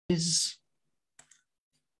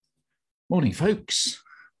Morning, folks.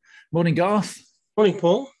 Morning, Garth. Morning,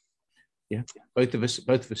 Paul. Yeah, both of us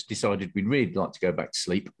decided we'd really like to go back to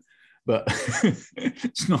sleep, but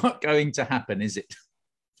it's not going to happen, is it?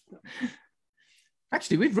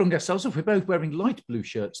 Actually, we've rung ourselves off. We're both wearing light blue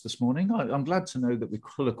shirts this morning. I'm glad to know that we're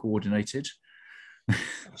colour coordinated.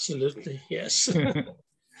 Absolutely, yes.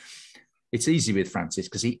 It's easy with Francis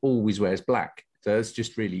because he always wears black, so it's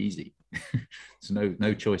just really easy. There's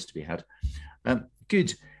no choice to be had.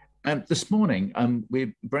 Good. This morning,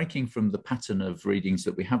 we're breaking from the pattern of readings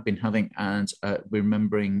that we have been having, and we're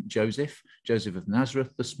remembering Joseph of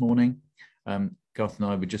Nazareth this morning. Garth and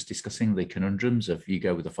I were just discussing the conundrums of you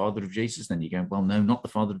go with the father of Jesus, then you go, well, no, not the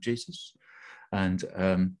father of Jesus. And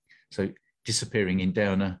so disappearing in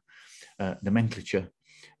down a nomenclature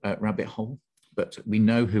rabbit hole. But we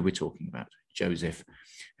know who we're talking about, Joseph,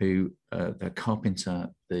 who the carpenter,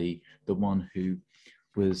 the one who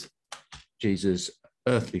was Jesus'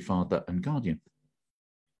 earthly father and guardian.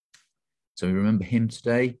 So we remember him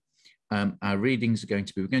today. Our readings are going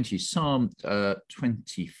to be, we're going to use Psalm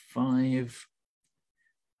 25,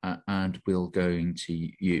 and we're going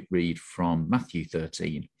to read from Matthew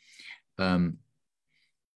 13.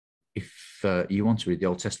 If you want to read the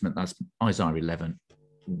Old Testament, that's Isaiah 11,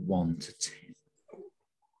 1 to 10.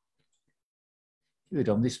 Good,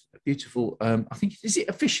 on this beautiful, I think, is it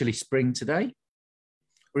officially spring today?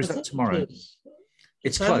 Or is that tomorrow?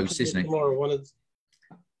 It's close, isn't it? Tomorrow,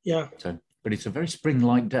 yeah. So, but it's a very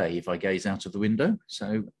spring-like day if I gaze out of the window.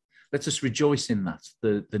 So let us rejoice in that,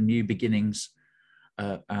 the new beginnings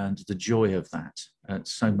and the joy of that.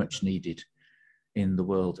 So much needed in the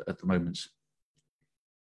world at the moment.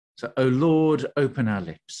 So, O Lord, open our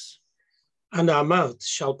lips. And our mouth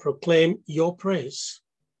shall proclaim your praise.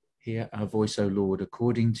 Hear our voice, O Lord,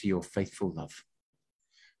 according to your faithful love.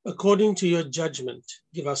 According to your judgment,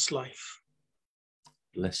 give us life.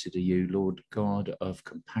 Blessed are you, Lord God of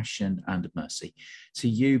compassion and mercy. To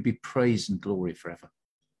you be praise and glory forever.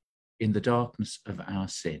 In the darkness of our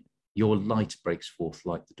sin, your light breaks forth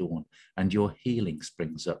like the dawn, and your healing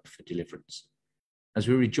springs up for deliverance. As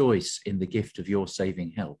we rejoice in the gift of your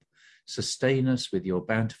saving help, sustain us with your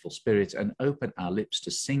bountiful spirit and open our lips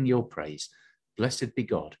to sing your praise. Blessed be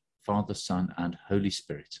God, Father, Son, and Holy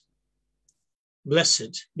Spirit.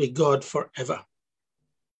 Blessed be God forever.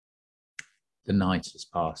 The night has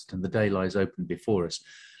passed and the day lies open before us.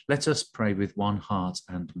 Let us pray with one heart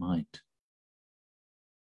and mind.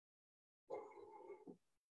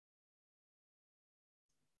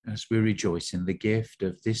 As we rejoice in the gift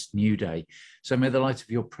of this new day, so may the light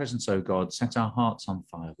of your presence, O God, set our hearts on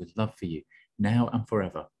fire with love for you, now and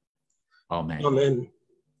forever. Amen. Amen.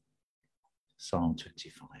 Psalm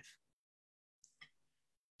 25.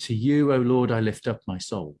 To you, O Lord, I lift up my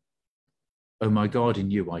soul. O my God,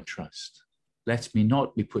 in you I trust. Let me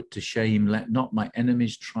not be put to shame. Let not my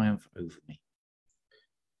enemies triumph over me.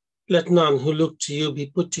 Let none who look to you be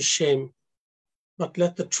put to shame, but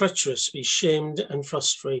let the treacherous be shamed and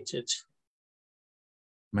frustrated.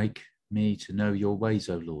 Make me to know your ways,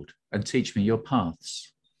 O Lord, and teach me your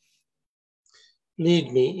paths.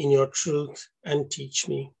 Lead me in your truth and teach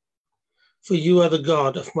me, for you are the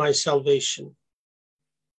God of my salvation.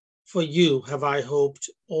 For you have I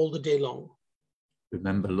hoped all the day long.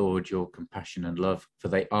 Remember, Lord, your compassion and love, for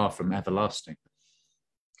they are from everlasting.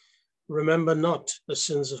 Remember not the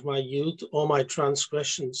sins of my youth or my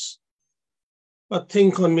transgressions, but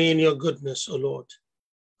think on me in your goodness, O Lord,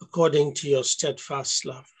 according to your steadfast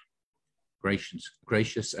love.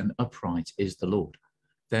 Gracious and upright is the Lord.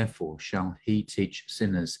 Therefore shall he teach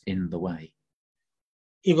sinners in the way.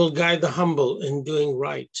 He will guide the humble in doing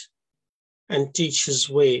right and teach his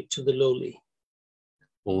way to the lowly.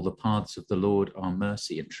 All the paths of the Lord are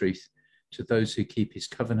mercy and truth to those who keep his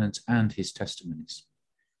covenant and his testimonies.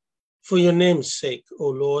 For your name's sake, O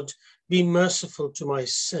Lord, be merciful to my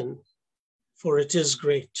sin, for it is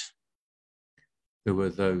great. Who are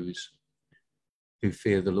those who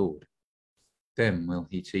fear the Lord? Them will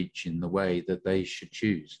he teach in the way that they should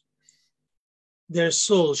choose. Their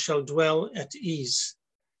soul shall dwell at ease,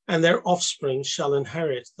 and their offspring shall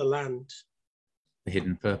inherit the land. The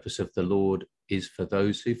hidden purpose of the Lord is for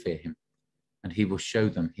those who fear him, and he will show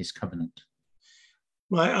them his covenant.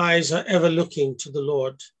 My eyes are ever looking to the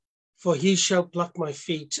Lord, for he shall pluck my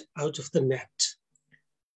feet out of the net.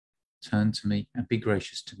 Turn to me and be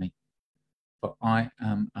gracious to me, for I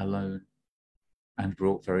am alone and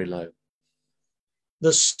brought very low.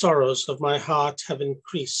 The sorrows of my heart have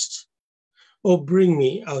increased. O bring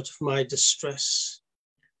me out of my distress.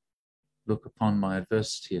 Look upon my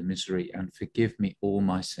adversity and misery and forgive me all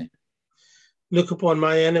my sin. Look upon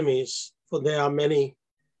my enemies, for they are many,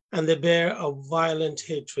 and they bear a violent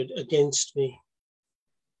hatred against me.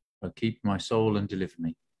 O keep my soul and deliver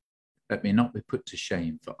me. Let me not be put to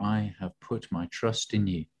shame, for I have put my trust in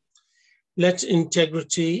you. Let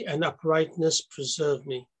integrity and uprightness preserve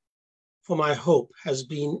me, for my hope has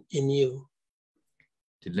been in you.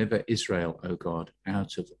 Deliver Israel, O God,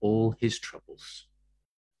 out of all his troubles.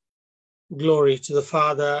 Glory to the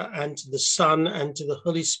Father, and to the Son, and to the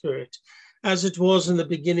Holy Spirit, as it was in the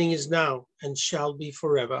beginning, is now, and shall be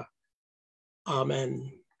forever.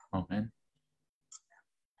 Amen. Amen.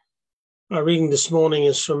 Our reading this morning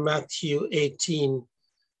is from Matthew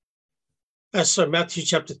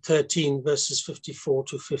chapter 13, verses 54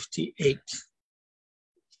 to 58.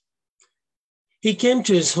 He came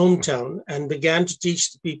to his hometown and began to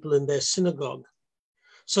teach the people in their synagogue,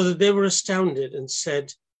 so that they were astounded and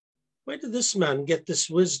said, "Where did this man get this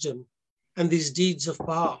wisdom and these deeds of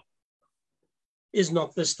power? Is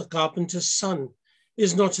not this the carpenter's son?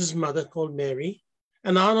 Is not his mother called Mary?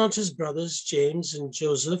 And are not his brothers James and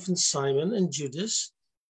Joseph and Simon and Judas?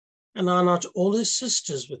 And are not all his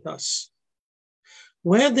sisters with us?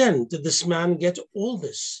 Where then did this man get all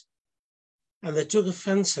this?" And they took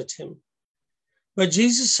offense at him. But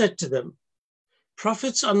Jesus said to them,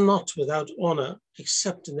 "Prophets are not without honor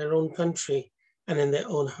except in their own country and in their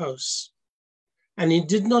own house." And he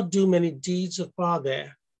did not do many deeds of power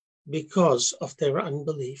there because of their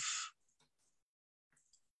unbelief.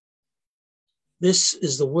 This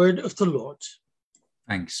is the word of the Lord.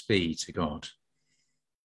 Thanks be to God.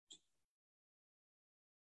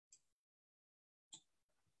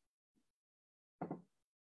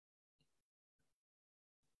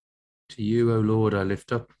 To you, O Lord, I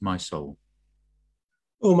lift up my soul.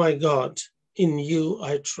 O my God, in you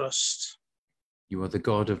I trust. You are the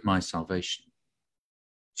God of my salvation.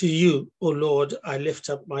 To you, O Lord, I lift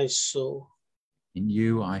up my soul. In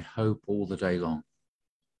you I hope all the day long.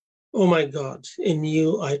 O my God, in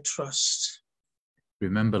you I trust.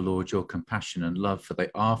 Remember, Lord, your compassion and love, for they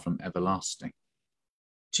are from everlasting.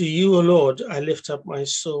 To you, O Lord, I lift up my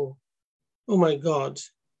soul. O my God,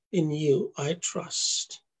 in you I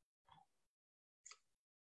trust.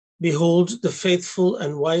 Behold the faithful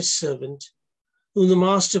and wise servant whom the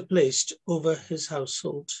master placed over his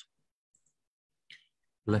household.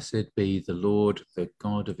 Blessed be the Lord, the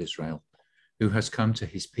God of Israel, who has come to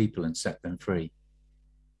his people and set them free.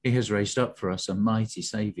 He has raised up for us a mighty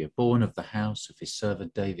Saviour, born of the house of his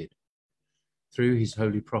servant David. Through his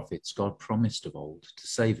holy prophets, God promised of old to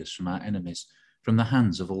save us from our enemies, from the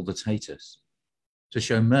hands of all that hate us, to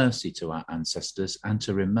show mercy to our ancestors and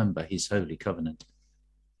to remember his holy covenant.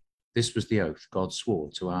 This was the oath God swore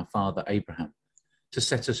to our father Abraham, to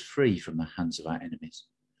set us free from the hands of our enemies,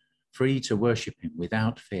 free to worship him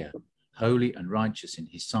without fear, holy and righteous in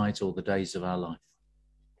his sight all the days of our life.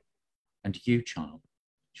 And you, child,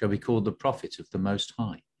 shall be called the prophet of the Most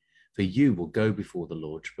High, for you will go before the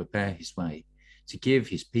Lord to prepare his way, to give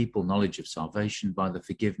his people knowledge of salvation by the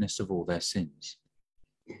forgiveness of all their sins.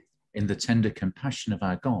 In the tender compassion of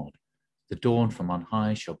our God, the dawn from on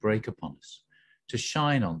high shall break upon us, to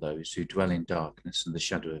shine on those who dwell in darkness and the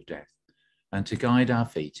shadow of death, and to guide our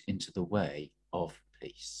feet into the way of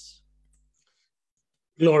peace.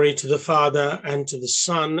 Glory to the Father, and to the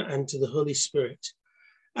Son, and to the Holy Spirit,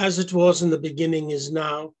 as it was in the beginning, is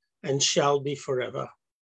now, and shall be forever.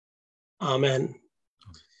 Amen.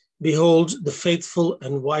 Behold the faithful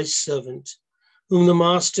and wise servant, whom the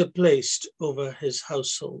master placed over his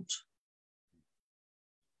household.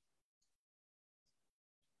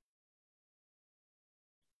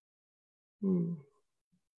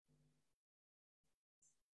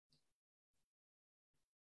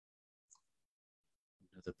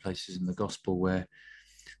 Other places in the gospel where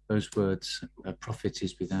those words, "A prophet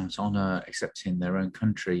is without honour except in their own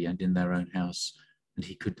country and in their own house," and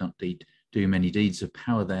he could not do many deeds of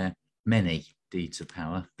power there,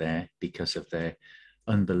 because of their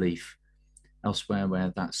unbelief. Elsewhere where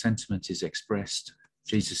that sentiment is expressed,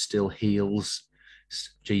 Jesus still heals,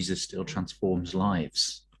 Jesus still transforms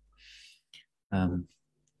lives.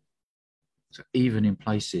 So even in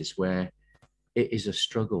places where it is a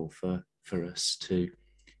struggle for us to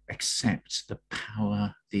accept the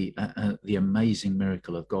power, the amazing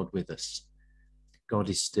miracle of God with us, God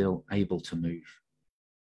is still able to move.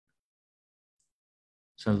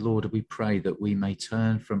 So, Lord, we pray that we may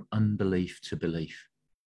turn from unbelief to belief,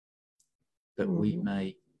 that we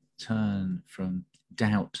may turn from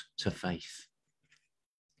doubt to faith,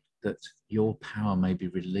 that your power may be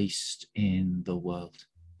released in the world,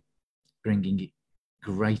 bringing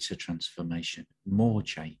greater transformation, more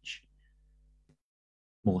change,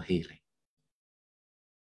 more healing.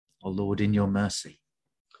 Oh Lord, in your mercy,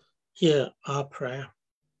 Hear our prayer.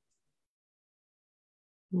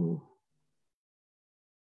 Mm.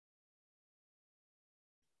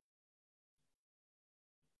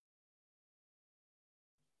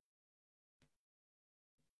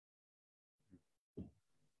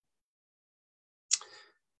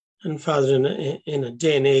 And Father, in a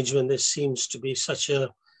day and age when there seems to be such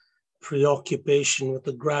a preoccupation with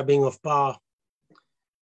the grabbing of power,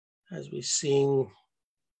 as we're seeing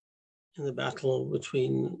in the battle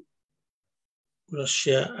between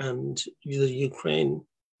Russia and the Ukraine,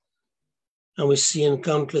 and we see in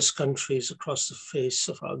countless countries across the face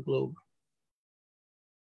of our globe.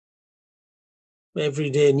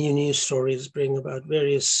 Every day, new news stories bring about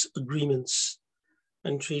various agreements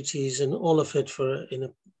and treaties, and all of it in a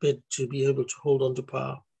bid to be able to hold on to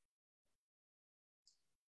power.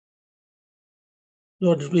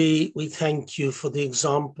 Lord, we thank you for the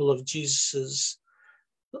example of Jesus'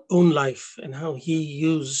 own life and how he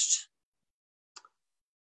used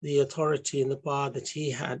the authority and the power that he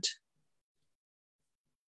had.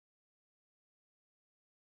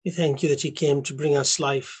 We thank you that he came to bring us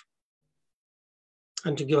life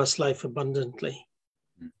and to give us life abundantly.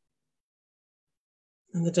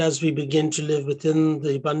 And that as we begin to live within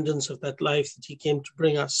the abundance of that life that he came to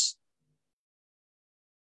bring us,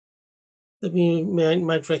 that we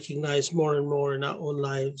might recognize more and more in our own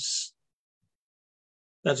lives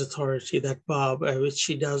that authority, that power by which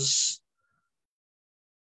he does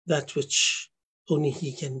that which only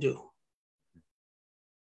he can do.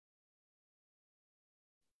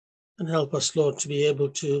 And help us, Lord, to be able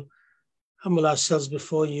to humble ourselves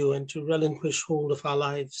before you and to relinquish hold of our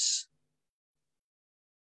lives,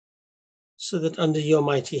 so that under your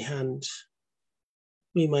mighty hand,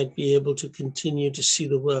 we might be able to continue to see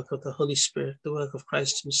the work of the Holy Spirit, the work of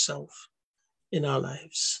Christ himself in our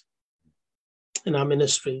lives, in our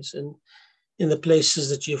ministries, and in the places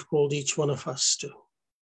that you've called each one of us to,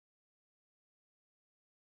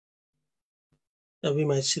 that we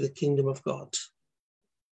might see the kingdom of God.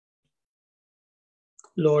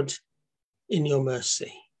 Lord, in your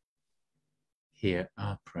mercy, hear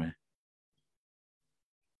our prayer.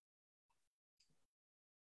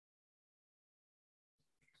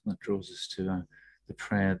 That draws us to the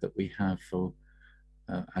prayer that we have for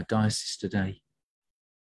our diocese today.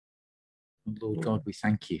 And Lord God, we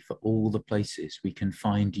thank you for all the places we can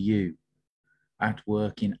find you at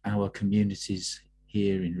work in our communities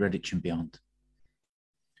here in Redditch and beyond.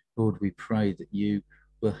 Lord, we pray that you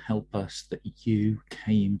will help us, that you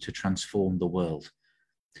came to transform the world.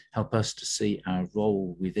 Help us to see our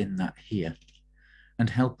role within that here, and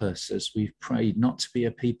help us, as we've prayed, not to be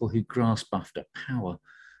a people who grasp after power,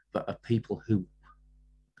 but a people who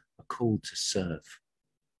are called to serve.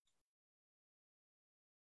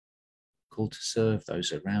 Called to serve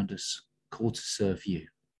those around us, called to serve you.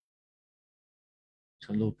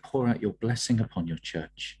 So Lord, pour out your blessing upon your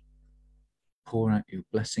church. Pour out your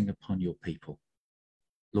blessing upon your people.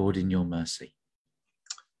 Lord, in your mercy.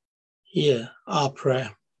 hear our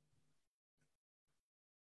prayer.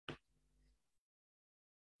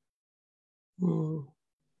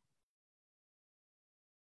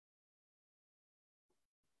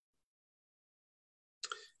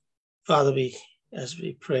 Father, as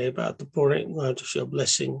we pray about the pouring out of your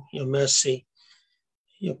blessing, your mercy,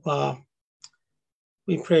 your power,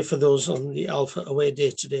 we pray for those on the Alpha Away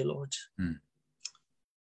Day today, Lord.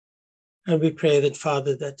 And we pray that,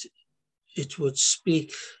 Father, that it would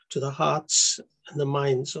speak to the hearts and the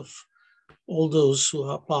minds of all those who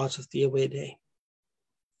are part of the Away Day.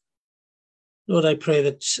 Lord, I pray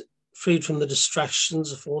that, freed from the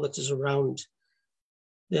distractions of all that is around,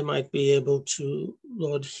 they might be able to,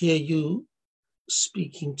 Lord, hear you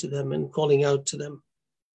speaking to them and calling out to them.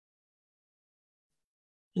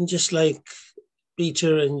 And just like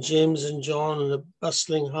Peter and James and John in a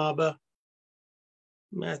bustling harbor,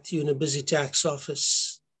 Matthew in a busy tax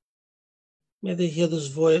office, may they hear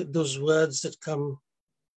those words that come,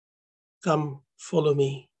 follow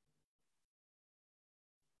me.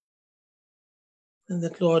 And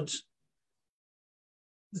that, Lord,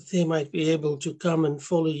 that they might be able to come and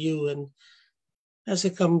follow you. And as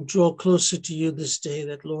they come, draw closer to you this day,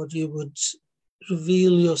 that, Lord, you would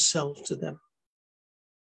reveal yourself to them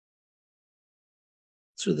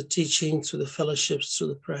through the teaching, through the fellowships, through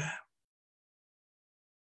the prayer.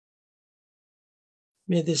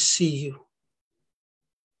 May they see you.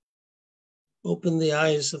 Open the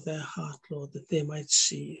eyes of their heart, Lord, that they might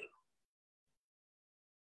see you.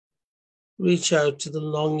 Reach out to the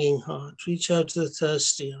longing heart. Reach out to the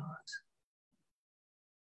thirsty heart.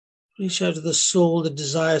 Reach out to the soul that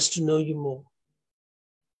desires to know you more.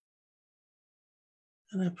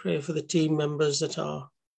 And I pray for the team members that are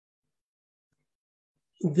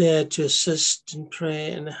there to assist and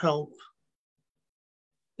pray and help,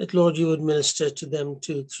 that, Lord, you would minister to them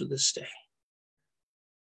too through this day.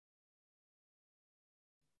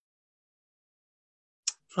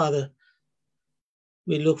 Father,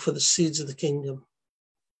 we look for the seeds of the kingdom,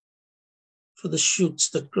 for the shoots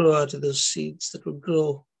that grow out of those seeds that will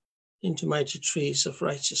grow into mighty trees of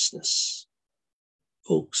righteousness,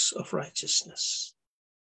 oaks of righteousness.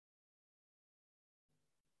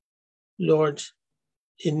 Lord,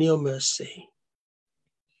 in your mercy,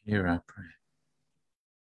 hear our prayer.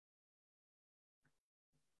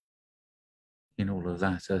 In all of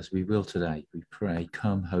that, as we will today, we pray,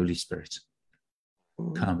 come, Holy Spirit.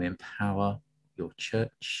 Come, empower your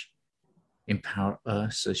church, empower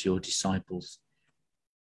us as your disciples.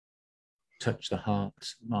 Touch the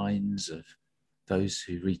hearts, minds of those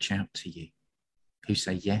who reach out to you, who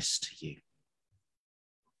say yes to you.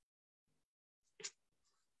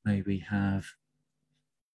 May we have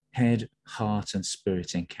head, heart, and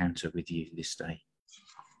spirit encounter with you this day.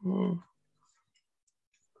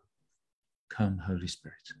 Come, Holy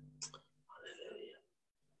Spirit.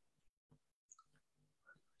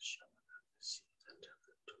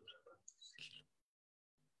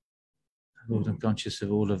 Lord, I'm conscious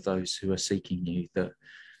of all of those who are seeking you, that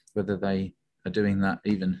whether they are doing that,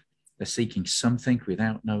 even they're seeking something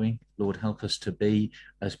without knowing. Lord, help us to be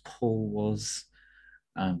as Paul was,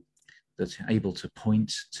 that's able to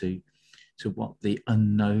point to what the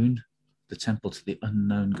unknown, the temple to the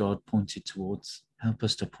unknown God pointed towards. Help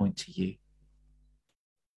us to point to you.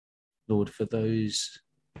 Lord, for those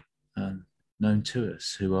known to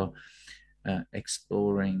us who are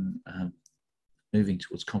exploring moving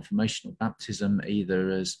towards confirmation or baptism, either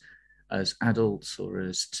as adults or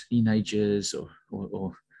as teenagers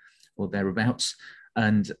or thereabouts,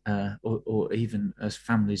 and or even as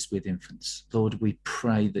families with infants. Lord, we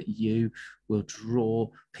pray that you will draw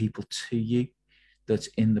people to you, that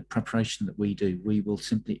in the preparation that we do, we will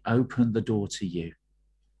simply open the door to you.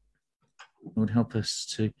 Lord, help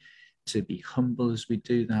us to be humble as we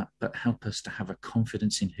do that, but help us to have a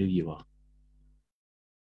confidence in who you are,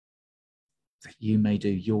 that you may do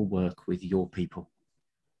your work with your people.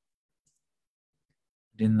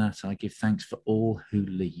 And in that, I give thanks for all who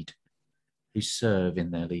lead, who serve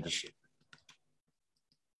in their leadership.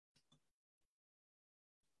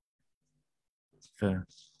 For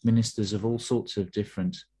ministers of all sorts of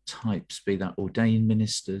different types, be that ordained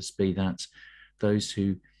ministers, be that those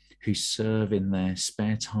who serve in their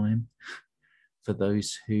spare time, for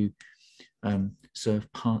those who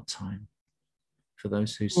serve part-time, for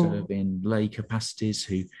those who serve in lay capacities,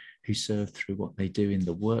 who serve through what they do in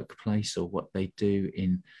the workplace or what they do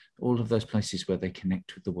in all of those places where they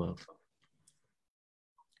connect with the world.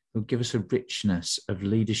 Will give us a richness of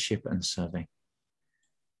leadership and serving,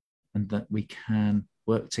 and that we can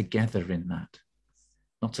work together in that,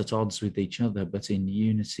 not at odds with each other, but in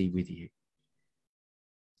unity with you.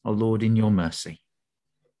 Oh Lord, in your mercy,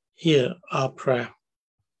 hear our prayer.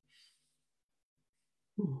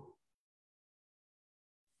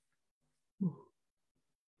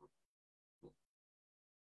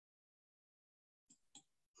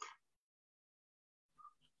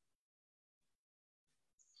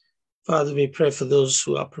 Father, we pray for those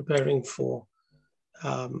who are preparing for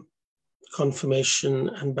confirmation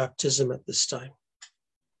and baptism at this time.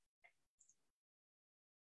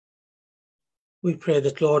 We pray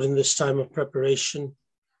that, Lord, in this time of preparation,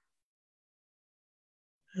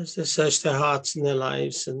 as they search their hearts and their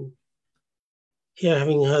lives, and here,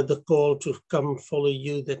 having heard the call to come follow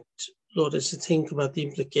you, that, Lord, as they think about the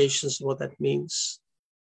implications of what that means,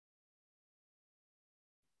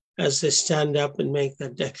 as they stand up and make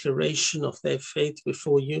that declaration of their faith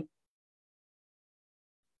before you,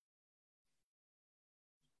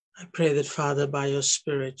 I pray that, Father, by your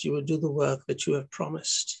Spirit, you will do the work that you have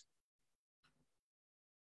promised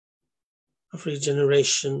of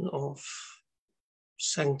regeneration, of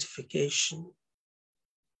sanctification,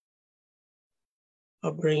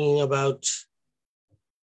 of bringing about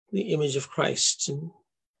the image of Christ and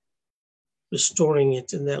restoring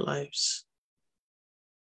it in their lives.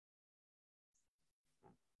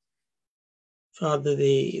 Father,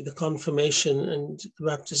 the confirmation and the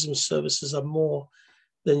baptism services are more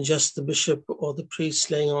than just the bishop or the priest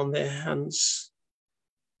laying on their hands.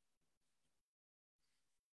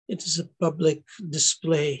 It is a public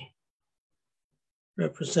display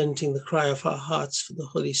representing the cry of our hearts for the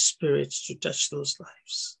Holy Spirit to touch those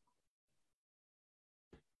lives.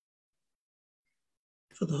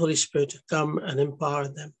 For the Holy Spirit to come and empower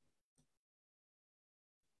them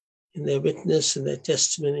in their witness and their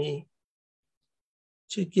testimony,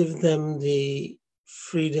 to give them the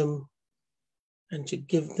freedom and to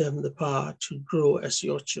give them the power to grow as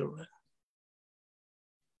your children.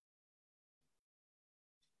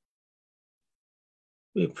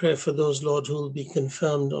 We pray for those, Lord, who will be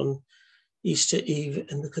confirmed on Easter Eve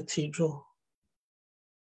in the cathedral.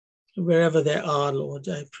 Wherever they are, Lord,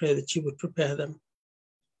 I pray that you would prepare them.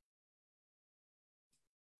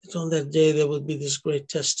 That on that day there will be this great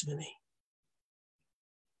testimony.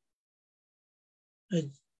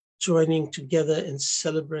 Joining together in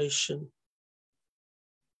celebration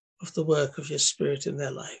of the work of your Spirit in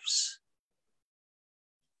their lives.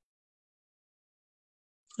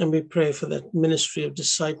 And we pray for that ministry of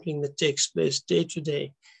discipling that takes place day to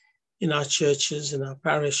day in our churches, in our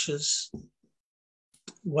parishes,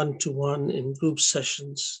 one-to-one, in group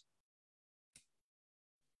sessions.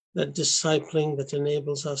 That discipling that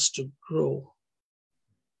enables us to grow,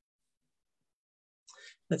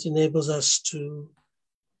 that enables us to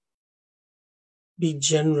be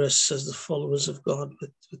generous as the followers of God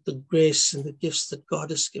with the grace and the gifts that God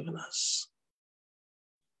has given us.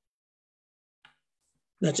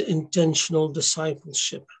 That intentional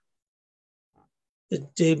discipleship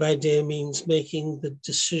that day by day means making the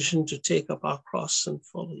decision to take up our cross and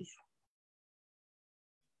follow you.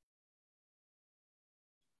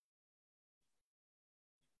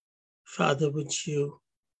 Father, would you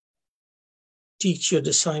teach your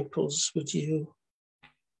disciples? Would you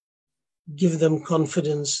give them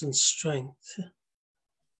confidence and strength?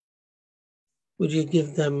 Would you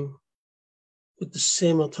give them, with the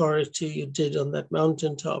same authority you did on that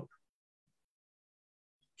mountaintop,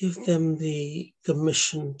 give them the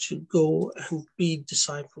commission to go and be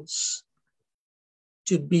disciples,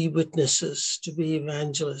 to be witnesses, to be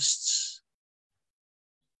evangelists,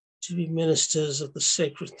 to be ministers of the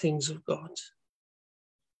sacred things of God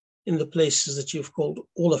in the places that you've called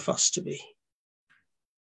all of us to be.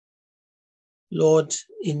 Lord,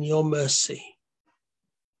 in your mercy,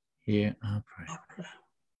 hear our prayer.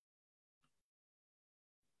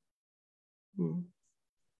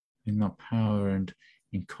 In that power and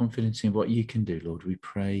in confidence in what you can do, Lord, we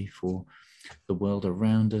pray for the world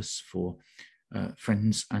around us, for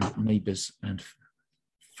friends and neighbours and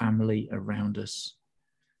family around us,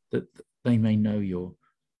 that they may know you're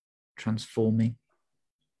transforming,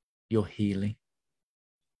 your healing,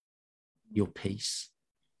 your peace.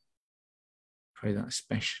 Pray that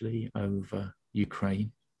especially over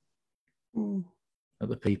Ukraine, that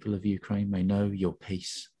the people of Ukraine may know your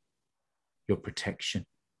peace, your protection,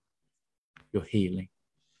 your healing.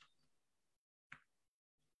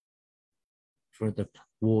 For the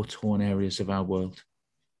war-torn areas of our world,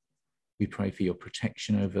 we pray for your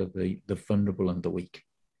protection over the vulnerable and the weak.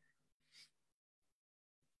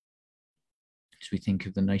 As we think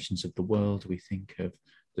of the nations of the world, we think of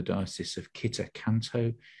the Diocese of Kita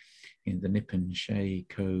Kanto in the Nippon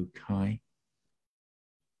Shay-ko Kai.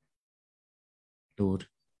 Lord,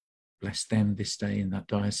 bless them this day in that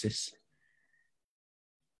diocese,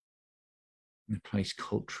 in a place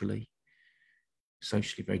culturally,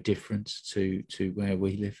 socially very different to where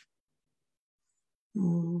we live.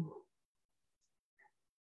 And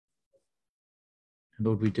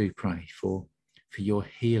Lord, we do pray for your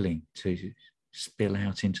healing to spill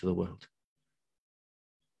out into the world,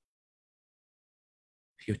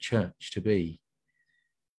 for your church to be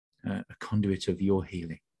a conduit of your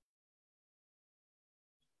healing.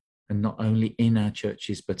 And not only in our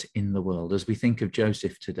churches, but in the world. As we think of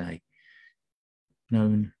Joseph today,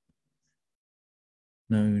 known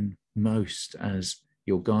most as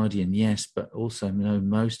your guardian, yes, but also known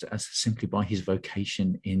most as simply by his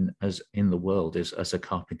vocation in the world as a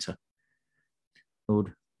carpenter.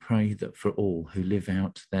 Lord, pray that for all who live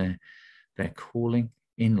out their calling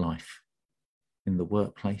in life, in the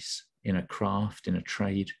workplace, in a craft, in a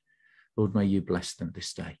trade, Lord, may you bless them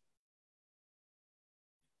this day.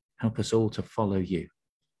 Help us all to follow you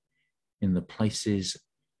in the places,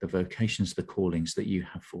 the vocations, the callings that you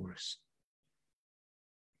have for us.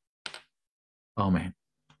 Amen.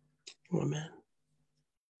 Amen.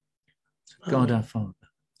 God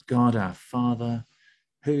our Father,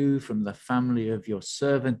 who from the family of your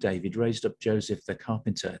servant David raised up Joseph the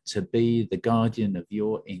carpenter to be the guardian of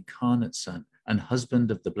your incarnate Son and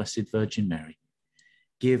husband of the Blessed Virgin Mary,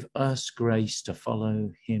 give us grace to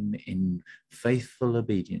follow him in faithful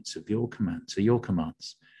obedience of your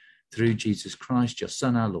commands, through Jesus Christ, your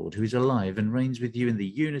Son, our Lord, who is alive and reigns with you in the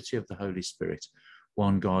unity of the Holy Spirit,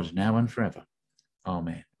 one God, now and forever.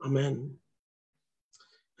 Amen. Amen.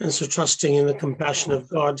 And so, trusting in the compassion of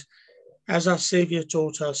God, as our Saviour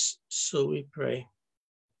taught us, so we pray.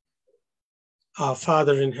 Our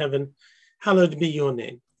Father in heaven, hallowed be your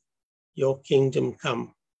name. Your kingdom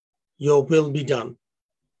come, your will be done,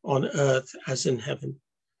 on earth as in heaven.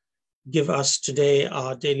 Give us today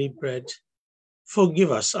our daily bread.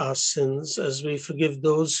 Forgive us our sins as we forgive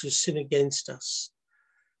those who sin against us.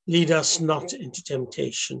 Lead us not into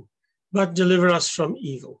temptation, but deliver us from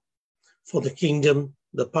evil. For the kingdom,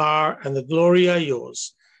 the power, and the glory are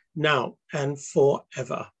yours, now and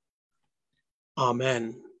forever.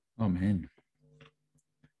 Amen. Amen.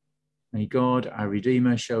 May God, our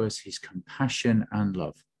Redeemer, show us his compassion and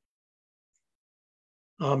love.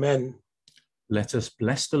 Amen. Let us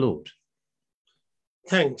bless the Lord.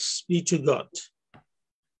 Thanks be to God.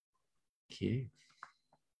 Thank you.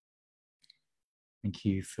 Thank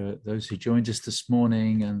you for those who joined us this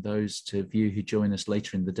morning and those of you who join us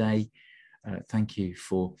later in the day. Thank you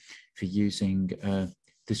for using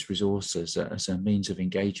this resource as a means of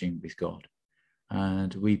engaging with God.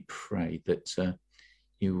 And we pray that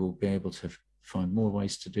you will be able to find more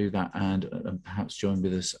ways to do that and perhaps join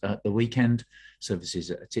with us at the weekend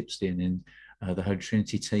services at Tipsy and in the Holy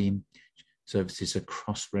Trinity team, services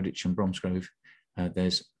across Redditch and Bromsgrove.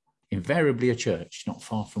 There's invariably a church not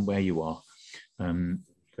far from where you are. And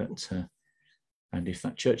if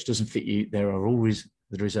that church doesn't fit you, there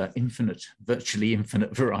is an virtually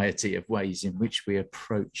infinite variety of ways in which we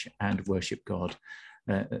approach and worship God.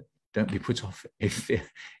 Don't be put off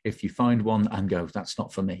if you find one and go, that's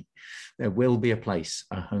not for me. There will be a place,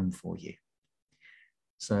 a home for you.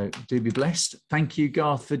 So do be blessed. Thank you,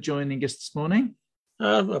 Garth, for joining us this morning.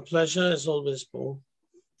 A pleasure as always, Paul.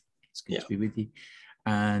 It's good to be with you.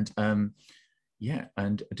 And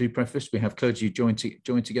and do preface, we have clergy join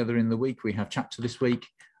together in the week. We have chapter this week.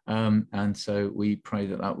 And so we pray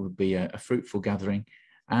that will be a fruitful gathering.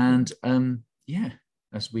 And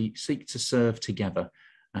as we seek to serve together,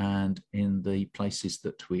 and in the places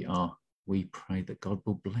that we are, we pray that God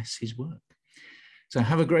will bless his work. So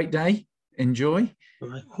have a great day. Enjoy.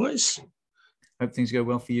 Likewise. Hope things go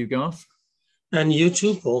well for you, Garth. And you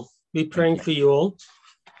too, Paul. Be praying for you all.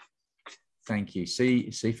 Thank you. See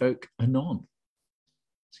folk anon.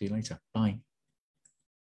 See you later. Bye.